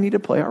you and I need to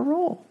play our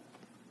role.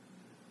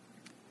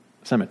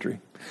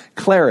 Symmetry.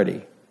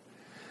 Clarity.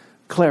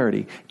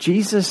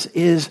 Jesus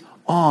is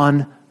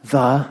on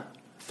the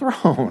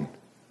throne.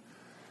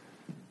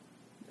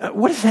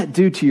 What does that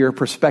do to your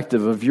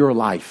perspective of your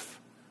life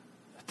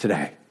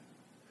today?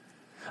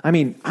 I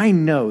mean, I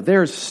know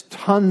there's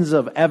tons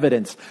of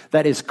evidence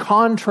that is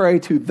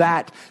contrary to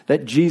that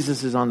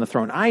Jesus is on the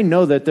throne. I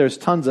know that there's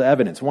tons of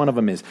evidence. One of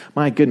them is,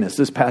 my goodness,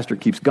 this pastor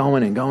keeps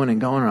going and going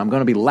and going, and I'm going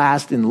to be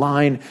last in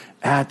line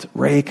at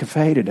Ray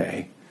Cafe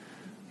today.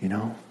 You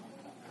know?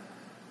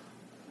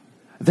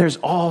 There's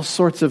all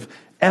sorts of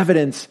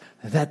evidence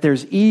that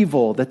there's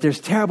evil, that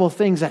there's terrible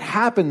things that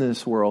happen in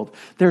this world.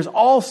 There's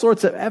all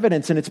sorts of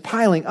evidence, and it's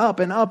piling up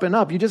and up and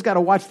up. You just got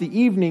to watch the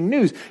evening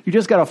news. You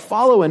just got to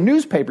follow a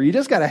newspaper. You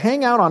just got to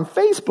hang out on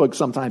Facebook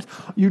sometimes.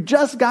 You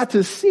just got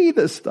to see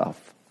this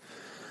stuff.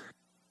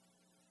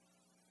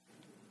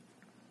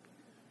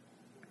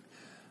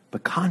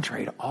 But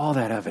contrary to all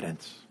that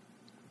evidence,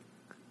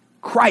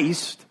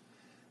 Christ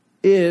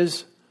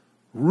is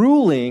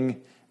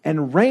ruling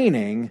and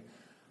reigning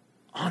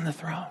on the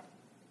throne.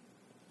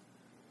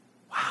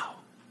 Wow.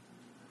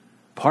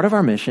 Part of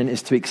our mission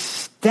is to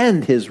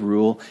extend his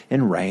rule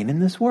and reign in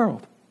this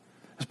world.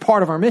 It's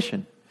part of our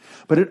mission.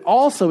 But it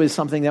also is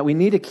something that we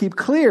need to keep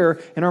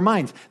clear in our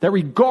minds, that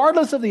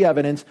regardless of the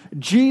evidence,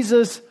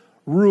 Jesus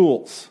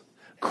rules.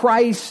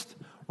 Christ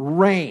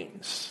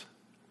reigns.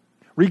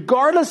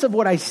 Regardless of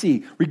what I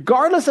see,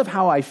 regardless of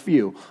how I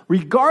feel,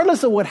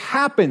 regardless of what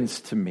happens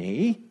to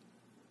me,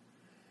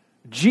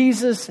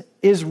 Jesus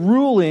is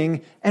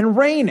ruling and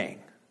reigning.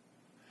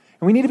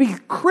 And we need to be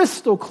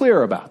crystal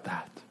clear about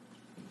that.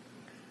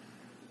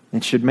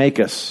 It should make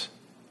us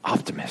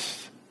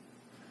optimists.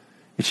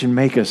 It should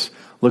make us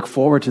look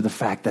forward to the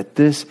fact that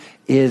this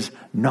is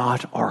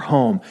not our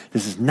home.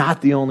 This is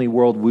not the only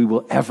world we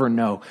will ever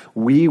know.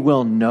 We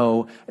will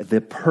know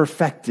the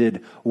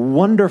perfected,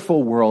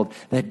 wonderful world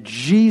that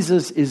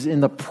Jesus is in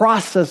the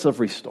process of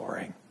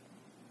restoring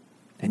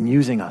and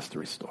using us to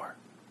restore.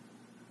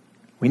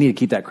 We need to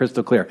keep that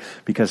crystal clear,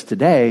 because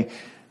today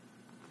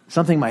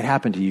something might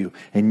happen to you,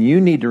 and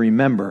you need to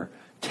remember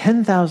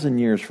 10,000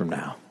 years from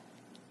now,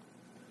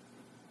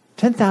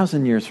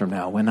 10,000 years from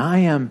now, when I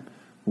am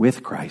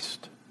with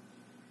Christ,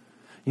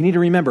 you need to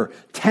remember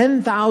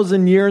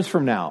 10,000 years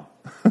from now,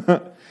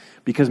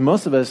 because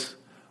most of us,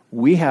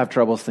 we have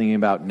troubles thinking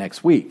about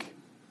next week.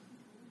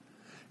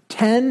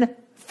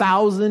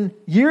 10,000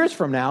 years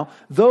from now,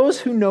 those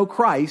who know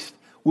Christ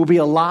will be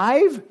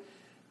alive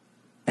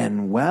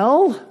and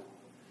well.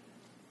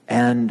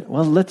 And,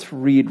 well, let's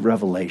read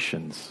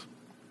Revelations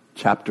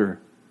chapter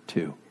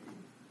 2.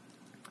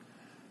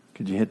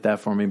 Could you hit that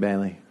for me,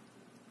 Bailey?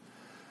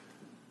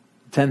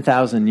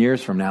 10,000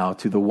 years from now,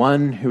 to the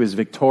one who is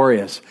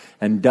victorious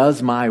and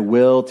does my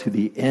will to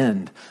the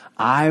end,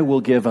 I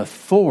will give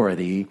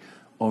authority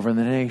over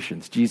the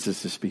nations.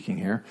 Jesus is speaking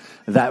here.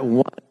 That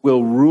one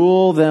will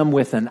rule them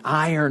with an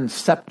iron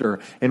scepter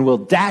and will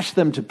dash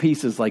them to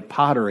pieces like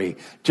pottery,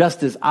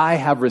 just as I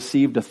have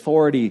received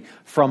authority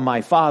from my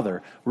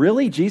Father.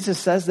 Really? Jesus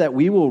says that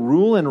we will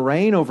rule and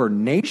reign over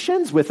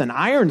nations with an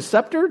iron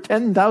scepter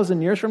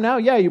 10,000 years from now?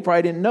 Yeah, you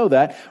probably didn't know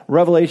that.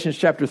 Revelation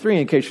chapter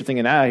 3, in case you're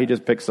thinking, he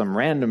just picked some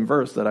random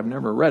verse that I've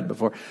never read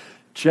before.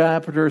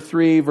 Chapter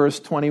 3, verse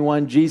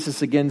 21,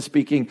 Jesus again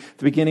speaking, at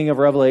the beginning of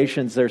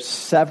Revelations, there's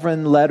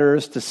 7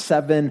 letters to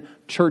 7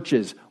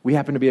 churches. We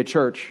happen to be a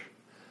church.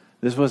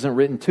 This wasn't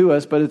written to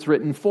us, but it's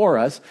written for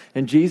us.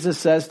 And Jesus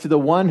says to the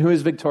one who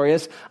is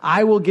victorious,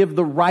 I will give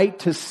the right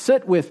to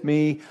sit with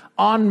me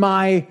on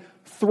my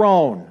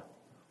throne.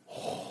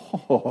 Oh,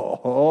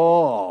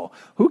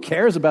 who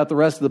cares about the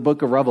rest of the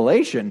book of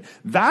Revelation?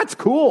 That's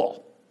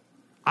cool.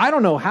 I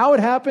don't know how it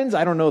happens.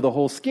 I don't know the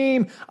whole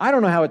scheme. I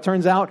don't know how it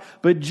turns out.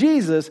 But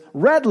Jesus,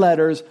 red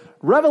letters,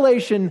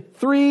 Revelation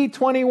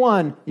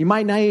 3:21. You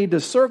might need to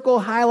circle,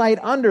 highlight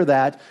under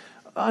that.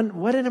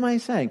 What am I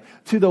saying?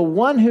 To the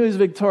one who is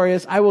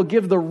victorious, I will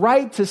give the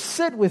right to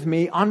sit with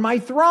me on my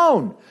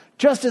throne,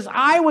 just as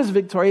I was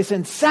victorious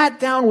and sat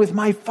down with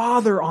my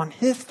Father on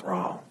his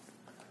throne.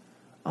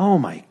 Oh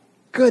my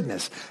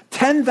goodness.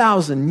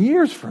 10,000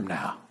 years from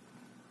now,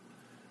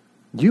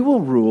 you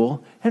will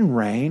rule and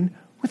reign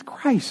with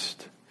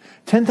Christ.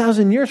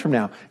 10,000 years from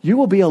now, you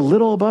will be a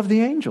little above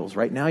the angels.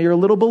 Right now, you're a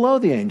little below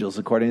the angels,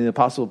 according to the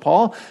Apostle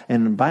Paul.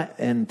 And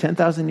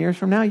 10,000 years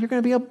from now, you're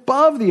going to be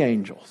above the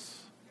angels.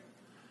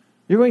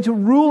 You're going to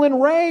rule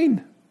and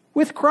reign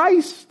with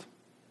Christ.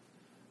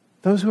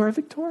 Those who are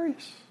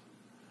victorious.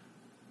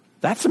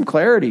 That's some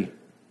clarity.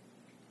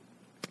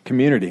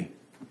 Community.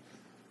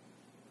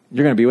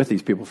 You're going to be with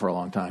these people for a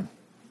long time.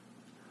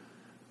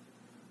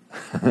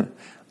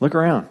 Look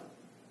around.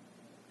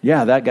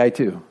 Yeah, that guy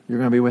too. You're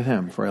going to be with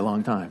him for a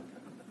long time.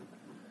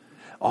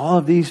 All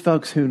of these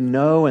folks who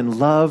know and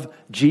love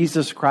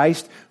Jesus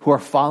Christ, who are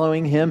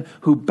following him,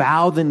 who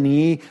bow the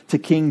knee to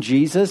King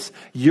Jesus,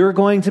 you're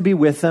going to be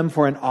with them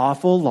for an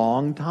awful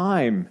long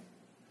time.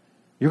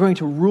 You're going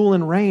to rule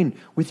and reign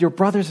with your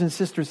brothers and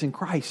sisters in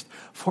Christ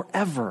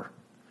forever.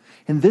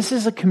 And this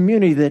is a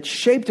community that's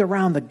shaped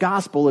around the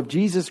gospel of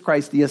Jesus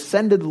Christ, the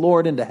ascended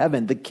Lord into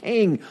heaven, the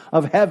King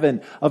of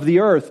heaven, of the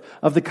earth,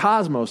 of the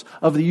cosmos,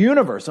 of the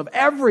universe, of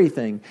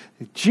everything.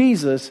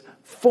 Jesus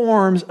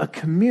forms a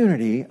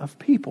community of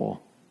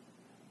people.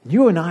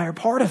 You and I are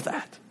part of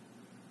that.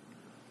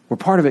 We're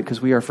part of it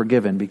because we are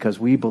forgiven, because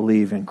we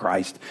believe in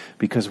Christ,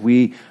 because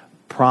we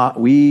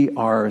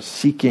are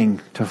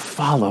seeking to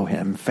follow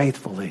him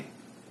faithfully.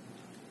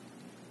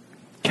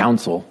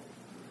 Counsel.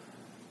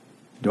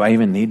 Do I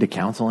even need to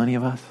counsel any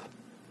of us?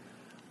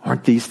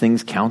 Aren't these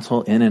things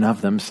counsel in and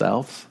of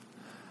themselves?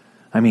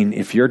 I mean,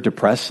 if you're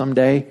depressed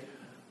someday,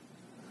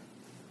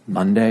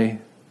 Monday,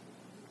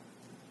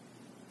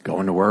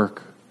 going to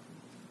work,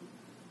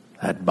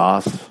 that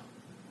boss,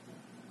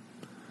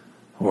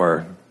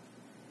 or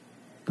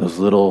those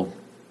little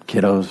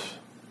kiddos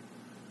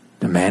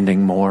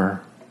demanding more,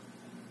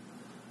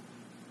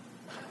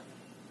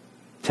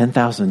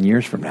 10,000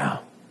 years from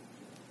now,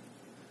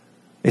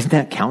 isn't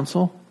that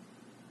counsel?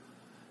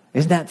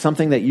 Isn't that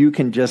something that you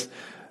can just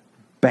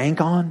bank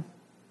on?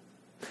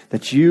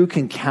 That you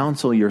can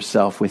counsel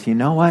yourself with, you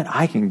know what?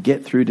 I can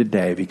get through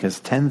today because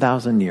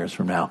 10,000 years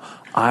from now,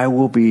 I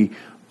will be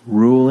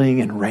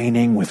ruling and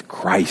reigning with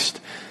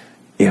Christ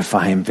if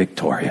I am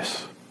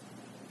victorious.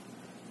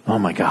 Oh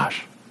my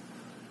gosh.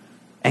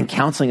 And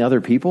counseling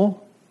other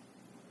people?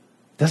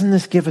 Doesn't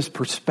this give us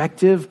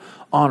perspective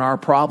on our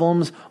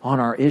problems, on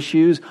our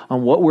issues,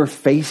 on what we're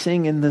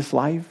facing in this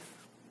life?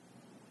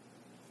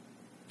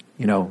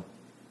 You know,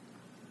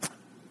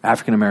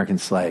 African-American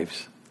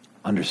slaves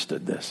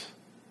understood this.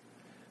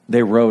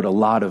 They wrote a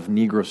lot of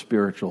Negro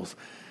spirituals,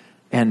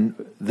 and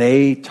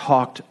they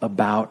talked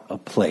about a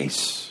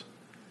place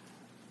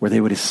where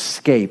they would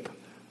escape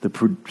the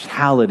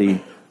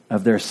brutality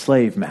of their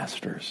slave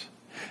masters.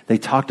 They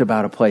talked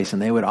about a place,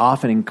 and they would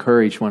often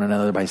encourage one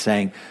another by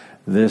saying,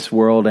 this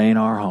world ain't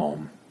our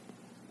home.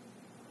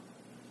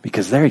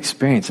 Because their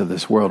experience of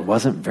this world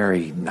wasn't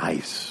very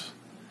nice,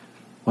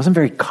 wasn't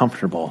very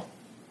comfortable.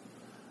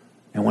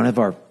 And one of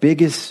our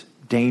biggest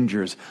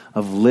dangers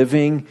of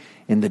living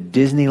in the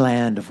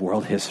Disneyland of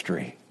world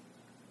history,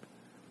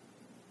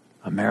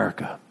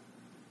 America,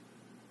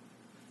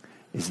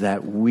 is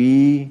that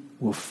we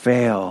will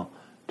fail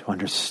to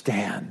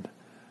understand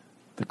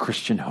the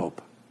Christian hope.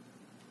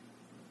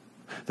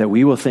 That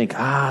we will think,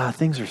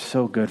 things are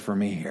so good for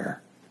me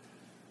here.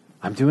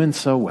 I'm doing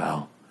so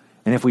well.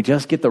 And if we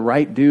just get the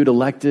right dude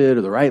elected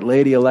or the right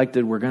lady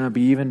elected, we're going to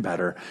be even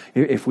better.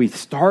 If we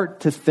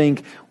start to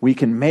think we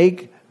can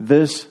make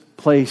this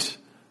place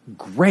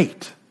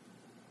great,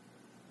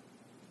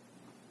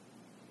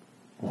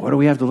 what do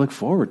we have to look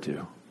forward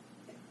to?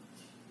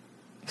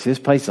 See, this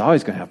place is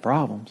always going to have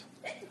problems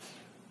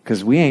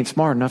because we ain't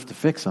smart enough to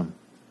fix them.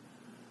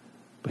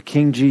 But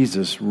King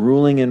Jesus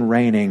ruling and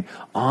reigning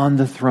on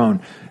the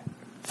throne,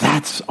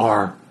 that's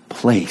our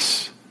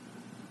place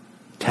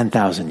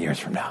 10,000 years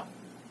from now.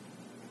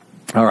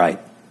 All right,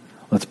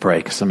 let's pray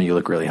because some of you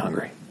look really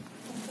hungry.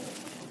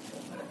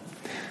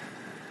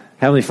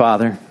 Heavenly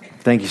Father,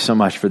 thank you so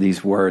much for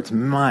these words.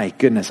 My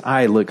goodness,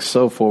 I look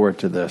so forward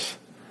to this.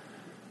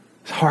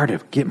 It's hard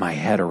to get my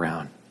head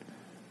around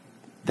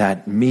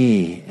that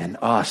me and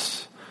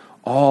us,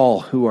 all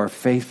who are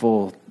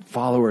faithful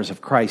followers of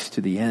Christ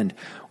to the end,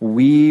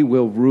 we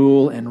will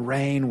rule and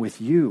reign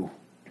with you.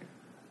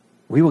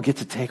 We will get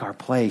to take our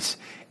place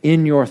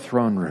in your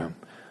throne room,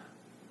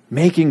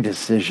 making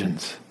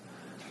decisions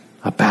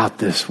about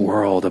this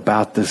world,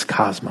 about this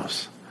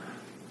cosmos.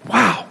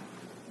 Wow.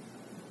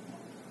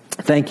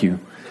 Thank you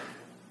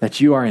that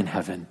you are in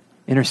heaven,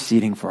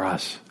 interceding for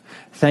us.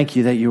 Thank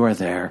you that you are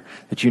there,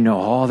 that you know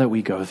all that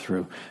we go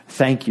through.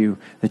 Thank you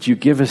that you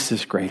give us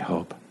this great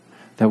hope,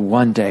 that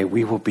one day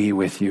we will be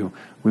with you.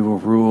 We will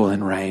rule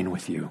and reign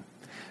with you.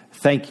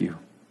 Thank you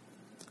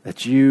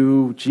that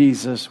you,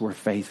 Jesus, were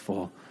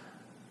faithful,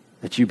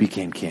 that you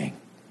became king,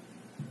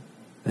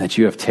 and that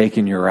you have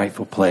taken your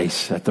rightful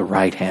place at the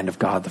right hand of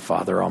God the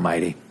Father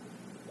Almighty.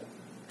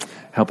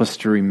 Help us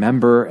to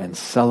remember and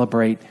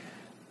celebrate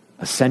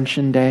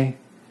Ascension Day,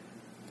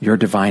 your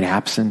divine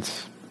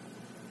absence.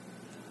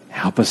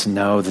 Help us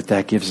know that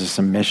that gives us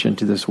a mission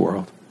to this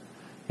world,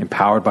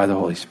 empowered by the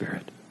Holy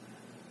Spirit.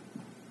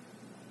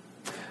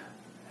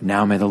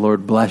 Now may the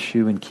Lord bless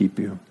you and keep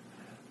you.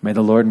 May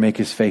the Lord make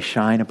his face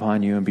shine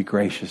upon you and be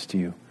gracious to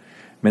you.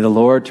 May the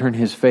Lord turn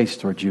his face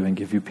towards you and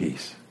give you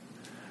peace.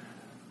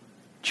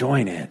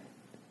 Join in.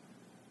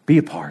 Be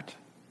a part.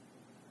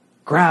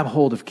 Grab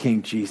hold of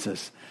King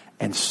Jesus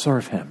and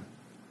serve him.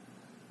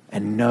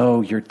 And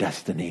know your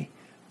destiny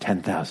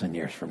 10,000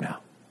 years from now.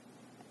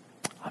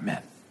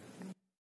 Amen.